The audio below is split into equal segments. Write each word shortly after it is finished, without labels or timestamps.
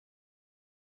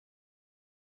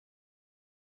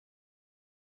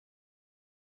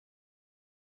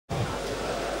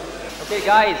Okay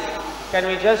guys, can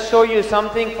we just show you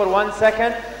something for 1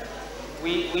 second?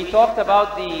 We talked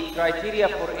about the criteria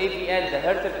for AVN, the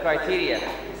Hertel criteria.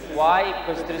 Why?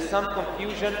 Because there is some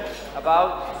confusion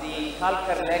about the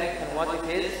calcar length and what it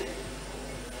is.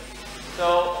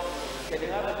 So, can you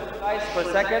have a look guys for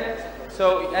a second?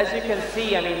 So, as you can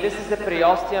see, I mean, this is the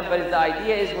periosteum, but the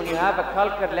idea is when you have a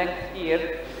calcar length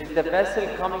here, is the vessel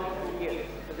coming through here.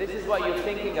 So this is what you're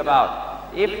thinking about.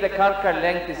 If the calcar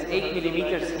length is 8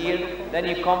 millimeters here, then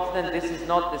you're confident this is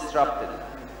not disrupted.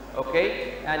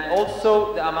 Okay? And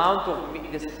also the amount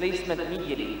of displacement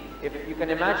medially. If you can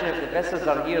imagine if the vessels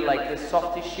are here like this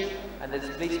soft tissue and the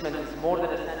displacement is more than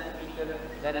a centimeter,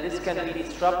 then this can be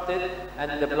disrupted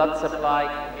and the blood supply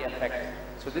can be affected.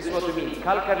 So this is what we mean.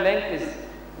 Calcar length is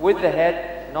with the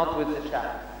head, not with the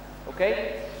shaft.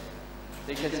 Okay?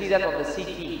 So you can see that on the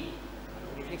CT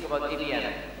when you think about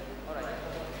AVN. All right.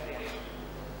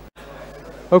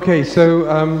 Okay,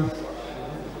 so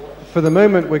for the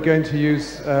moment we're going to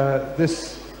use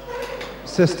this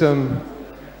system,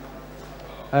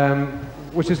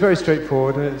 which is very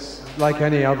straightforward. It's like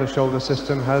any other shoulder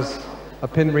system, has a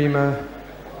pin reamer,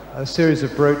 a series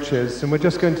of broaches, and we're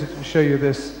just going to show you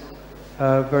this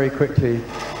very quickly.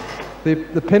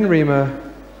 The pin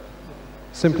reamer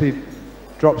simply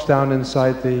drops down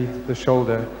inside the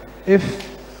shoulder. If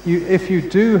you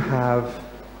do have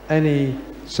any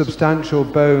substantial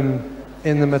bone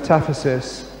in the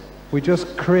metaphysis, we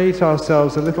just create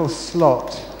ourselves a little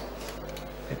slot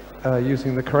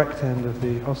using the correct end of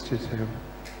the osteotome,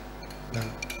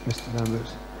 Mr.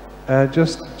 Lambert,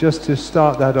 just to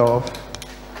start that off.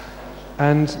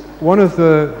 And one of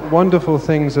the wonderful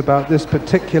things about this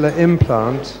particular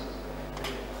implant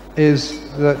is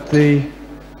that the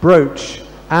brooch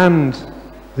and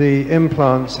the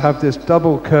implants have this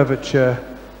double curvature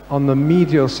on the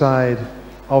medial side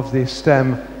of the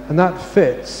stem, and that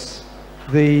fits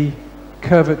the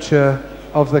curvature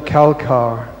of the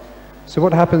calcar. So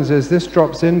what happens is this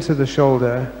drops into the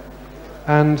shoulder,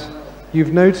 and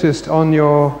you've noticed on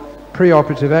your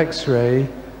preoperative x-ray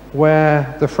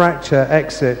where the fracture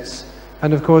exits,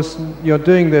 and of course you're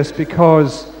doing this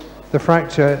because the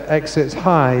fracture exits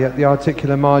high at the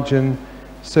articular margin,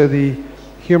 so the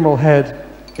humeral head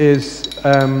is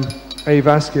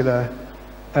avascular.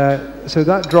 So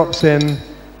that drops in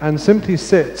and simply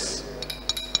sits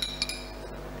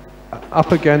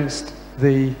up against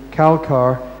the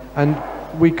calcar, and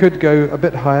we could go a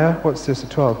bit higher. What's this, a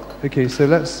 12? Okay, so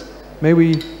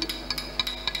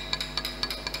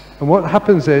and what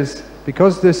happens is,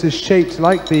 because this is shaped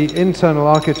like the internal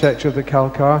architecture of the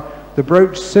calcar, the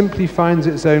brooch simply finds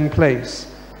its own place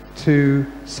to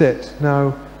sit.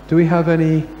 Now, do we have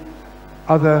any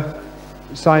other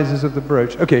sizes of the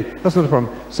brooch? Okay, that's not a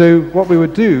problem. So what we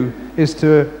would do is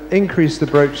to increase the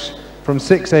brooch from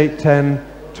 6, 8, 10,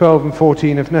 12 and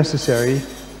 14 if necessary,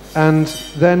 and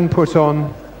then put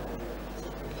on,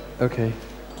 okay,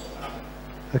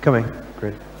 they're coming,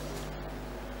 great.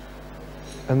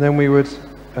 And then we would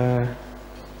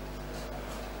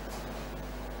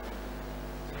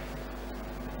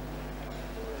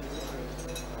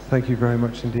thank you very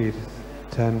much indeed.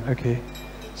 10, okay.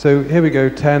 So here we go,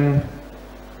 10,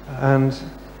 and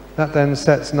that then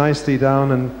sets nicely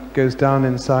down and goes down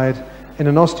inside. In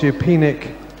an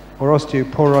osteopenic or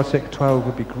osteoporotic, 12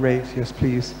 would be great, yes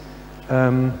please.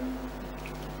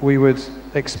 We would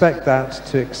expect that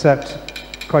to accept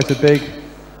quite a big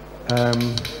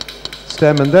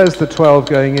stem, and there's the 12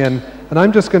 going in. And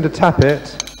I'm just going to tap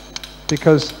it,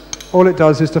 because all it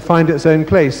does is to find its own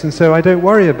place, and so I don't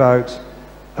worry about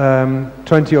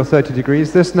 20 or 30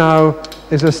 degrees. This now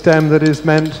is a stem that is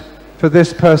meant for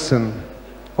this person.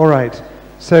 All right,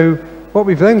 so what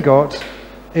we've then got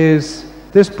is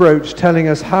this brooch telling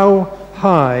us how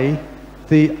high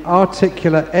the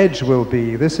articular edge will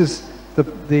be. This is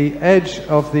the edge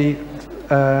of the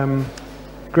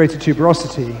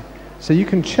Greatertuberosity. So you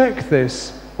can check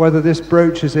this, whether this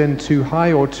brooch is in too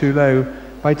high or too low,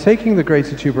 by taking the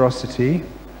Greatertuberosity,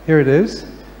 here it is,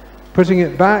 putting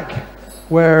it back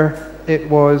where it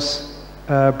was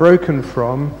broken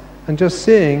from, and just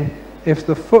seeing if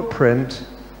the footprint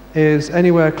is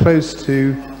anywhere close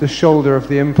to the shoulder of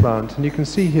the implant. And you can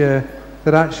see here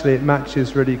that actually it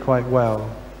matches really quite well.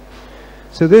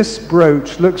 So this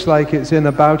brooch looks like it's in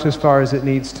about as far as it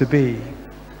needs to be.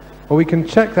 Well, we can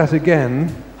check that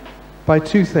again by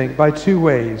two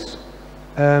ways.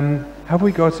 Have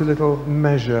we got a little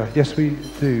measure? Yes, we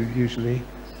do usually.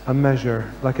 A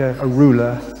measure, like a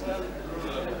ruler.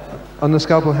 On the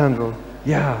scalpel handle.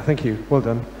 Yeah, thank you. Well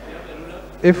done.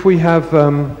 If we have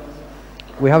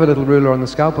a little ruler on the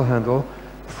scalpel handle,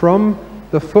 from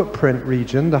the footprint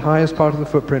region, the highest part of the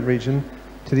footprint region,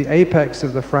 to the apex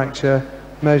of the fracture,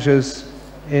 measures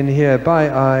in here by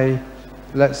eye,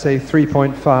 let's say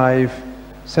 3.5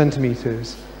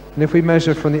 centimeters. And if we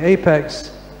measure from the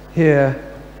apex here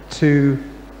to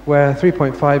where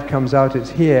 3.5 comes out, it's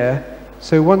here.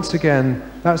 So once again,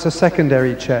 that's a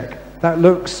secondary check. That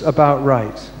looks about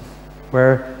right,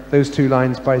 where those two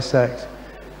lines bisect.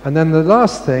 And then the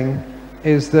last thing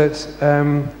is that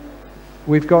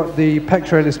we've got the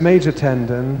pectoralis major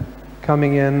tendon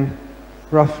coming in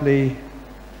roughly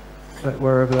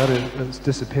wherever that is, it's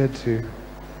disappeared to,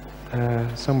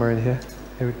 somewhere in here.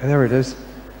 There it is.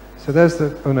 So there's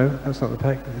the, oh no, that's not the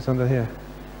pec, it's under here.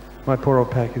 My poor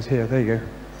old pec is here, there you go.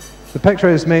 The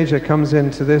pectoralis major comes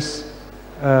into this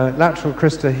lateral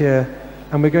crista here,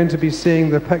 and we're going to be seeing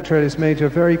the pectoralis major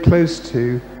very close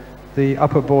to the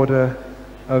upper border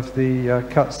of the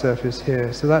cut surface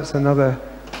here. So that's another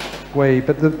way,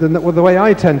 but the way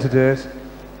I tend to do it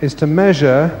is to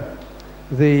measure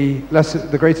the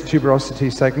greater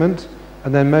tuberosity segment,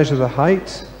 and then measure the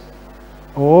height,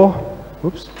 or,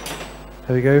 whoops,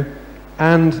 there we go,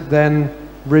 and then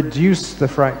reduce the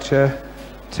fracture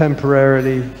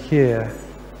temporarily here.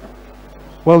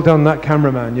 Well done, that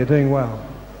cameraman, you're doing well.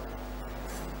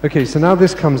 Okay, so now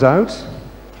this comes out,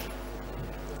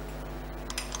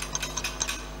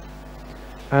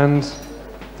 and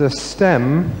the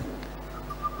stem,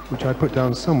 which I put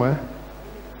down somewhere,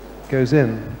 goes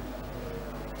in.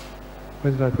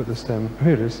 Where did I put the stem? Oh,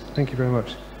 here it is. Thank you very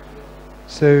much.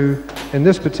 So in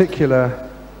this particular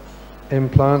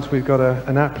implant, we've got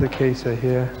an applicator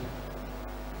here.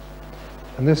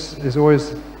 And this is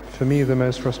always, for me, the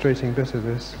most frustrating bit of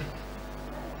this.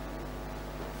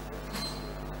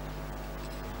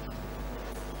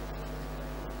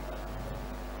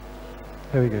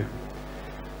 There we go.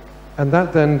 And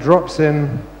that then drops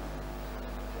in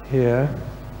here,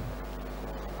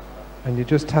 and you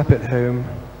just tap it home.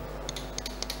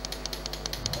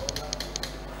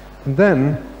 And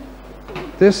then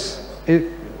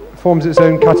it forms its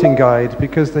own cutting guide,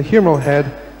 because the humeral head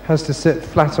has to sit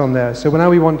flat on there. So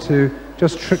now we want to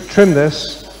just trim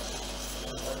this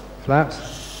flat,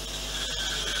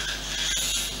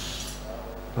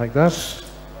 like that.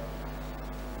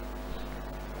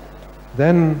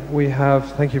 Then we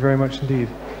have, thank you very much indeed,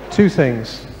 two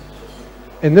things.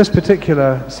 In this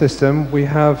particular system, we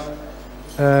have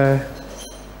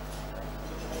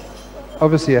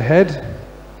obviously a head,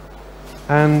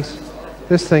 and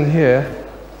this thing here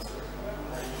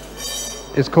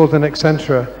is called an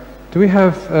eccentra. Do we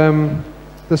have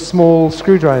the small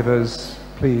screwdrivers,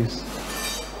 please?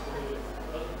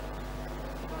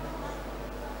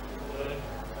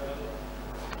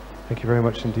 Thank you very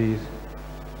much indeed.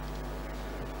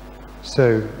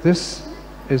 So this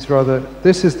is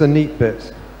the neat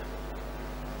bit.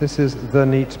 This is the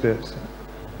neat bit.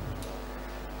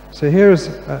 So here's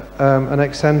an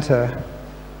eccentra,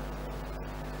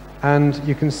 and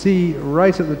you can see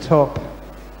right at the top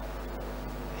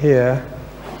here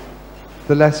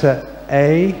the letter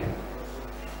A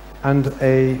and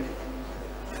a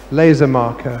laser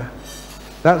marker.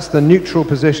 That's the neutral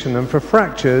position, and for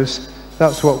fractures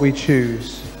that's what we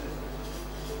choose.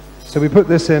 So we put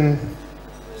this in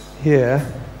here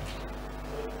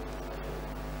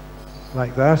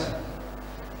like that,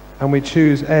 and we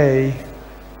choose A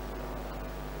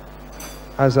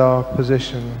as our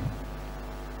position,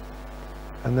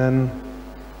 and then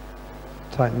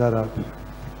tighten that up.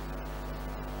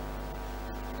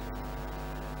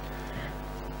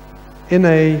 In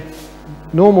a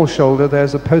normal shoulder,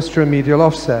 there's a posterior medial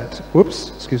offset.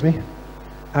 Whoops, excuse me.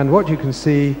 And what you can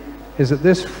see is that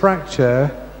this fracture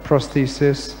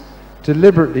prosthesis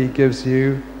deliberately gives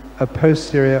you a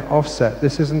posterior offset.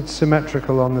 This isn't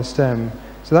symmetrical on the stem.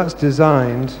 So that's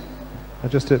designed, I'll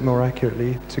just do it more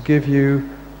accurately, to give you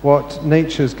what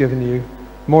nature's given you,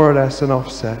 more or less an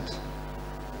offset.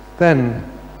 Then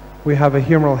we have a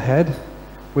humeral head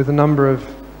with a number of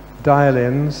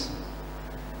dial-ins,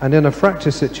 and in a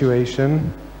fracture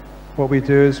situation, what we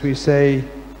do is we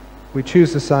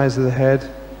choose the size of the head,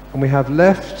 and we have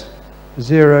left,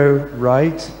 0,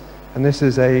 right, and this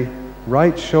is a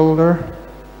right shoulder.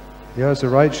 Yeah, it's a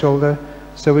right shoulder.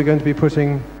 So we're going to be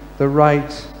putting the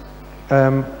right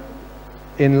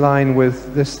in line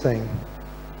with this thing.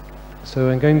 So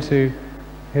I'm going to,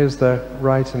 here's the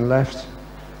right and left.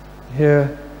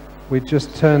 Here, we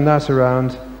just turn that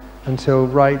around until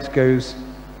right goes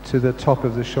to the top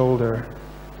of the shoulder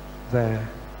there.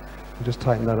 And just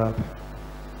tighten that up.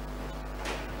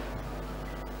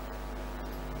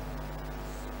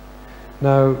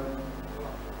 Now,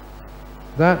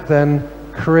 that then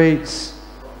creates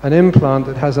an implant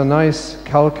that has a nice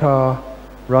calcar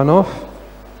runoff.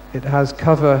 It has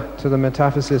cover to the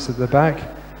metaphysis at the back.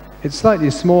 It's slightly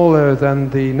smaller than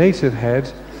the native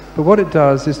head, but what it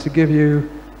does is to give you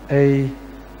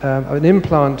an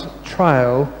implant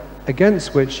trial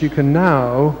against which you can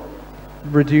now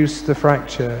reduce the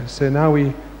fracture. So now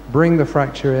we bring the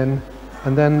fracture in,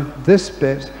 and then this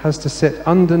bit has to sit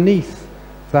underneath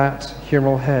that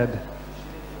humeral head.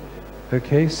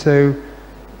 Okay, so,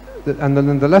 and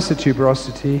then the lesser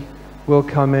tuberosity will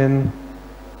come in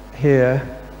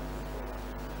here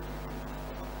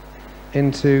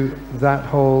into that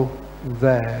hole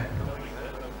there,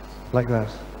 like that.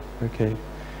 Okay,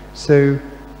 so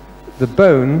the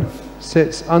bone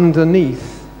sits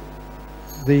underneath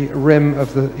the rim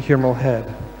of the humeral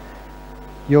head.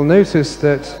 You'll notice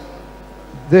that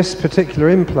this particular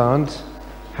implant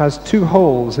has two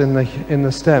holes in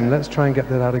the stem. Let's try and get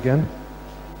that out again.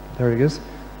 There it is.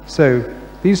 So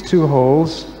these two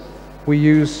holes we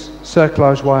use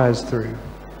cerclage wires through.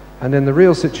 And in the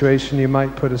real situation, you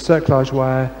might put a cerclage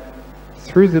wire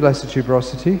through the lesser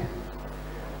tuberosity,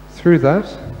 through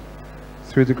that,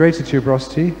 through the greater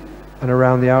tuberosity, and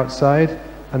around the outside,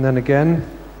 and then again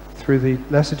through the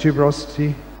lesser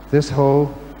tuberosity, this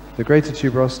hole, the greater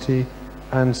tuberosity,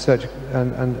 and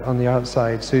on the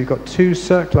outside. So you've got two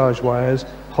cerclage wires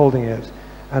holding it.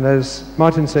 And as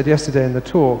Martin said yesterday in the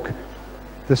talk,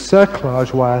 the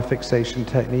cerclage wire fixation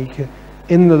technique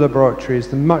in the laboratory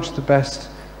is much the best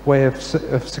way of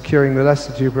securing the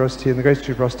lesser tuberosity and the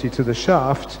greater tuberosity to the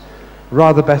shaft,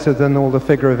 rather better than all the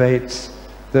figure of eights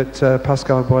that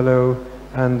Pascal Boileau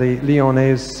and the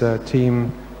Lyonnais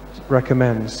team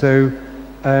recommend. So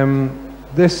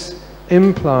this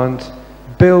implant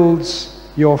builds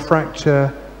your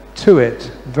fracture to it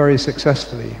very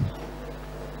successfully.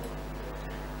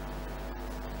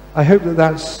 I hope that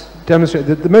that's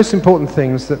demonstrated. The most important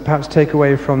things that perhaps take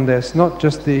away from this, not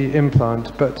just the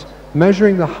implant, but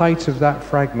measuring the height of that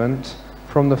fragment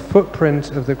from the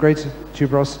footprint of the greater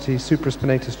tuberosity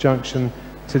supraspinatus junction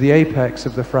to the apex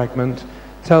of the fragment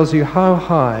tells you how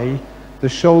high the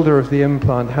shoulder of the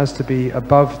implant has to be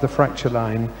above the fracture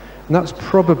line. And that's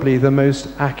probably the most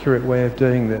accurate way of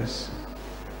doing this.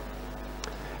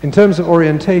 In terms of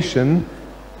orientation,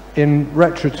 in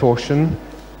retrotorsion,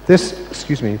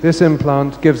 this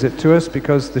implant gives it to us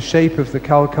because the shape of the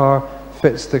calcar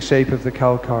fits the shape of the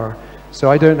calcar. So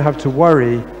I don't have to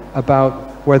worry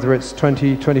about whether it's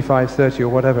 20, 25, 30 or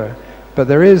whatever. But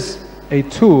there is a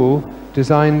tool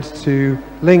designed to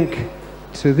link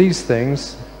to these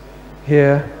things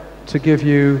here to give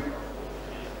you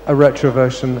a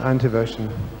retroversion,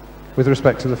 antiversion with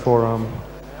respect to the forearm.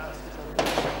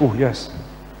 Oh, yes.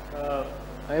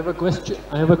 I have a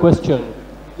question.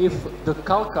 If the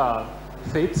calcar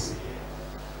fits,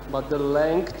 but the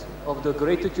length of the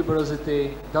greater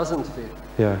tuberosity doesn't fit,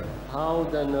 yeah, how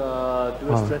then do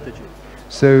a strategy?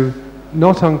 So,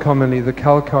 not uncommonly, the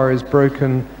calcar is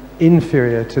broken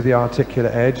inferior to the articular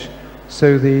edge,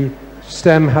 so the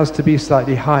stem has to be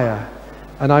slightly higher.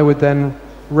 And I would then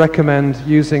recommend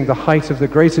using the height of the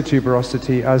greater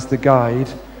tuberosity as the guide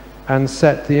and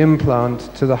set the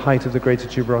implant to the height of the greater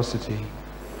tuberosity.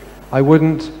 I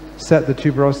wouldn't set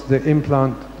the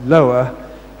implant lower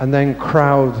and then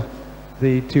crowd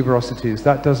the tuberosities.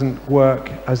 That doesn't work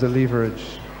as a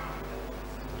leverage.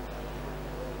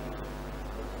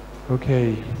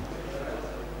 Okay.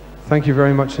 Thank you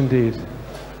very much indeed.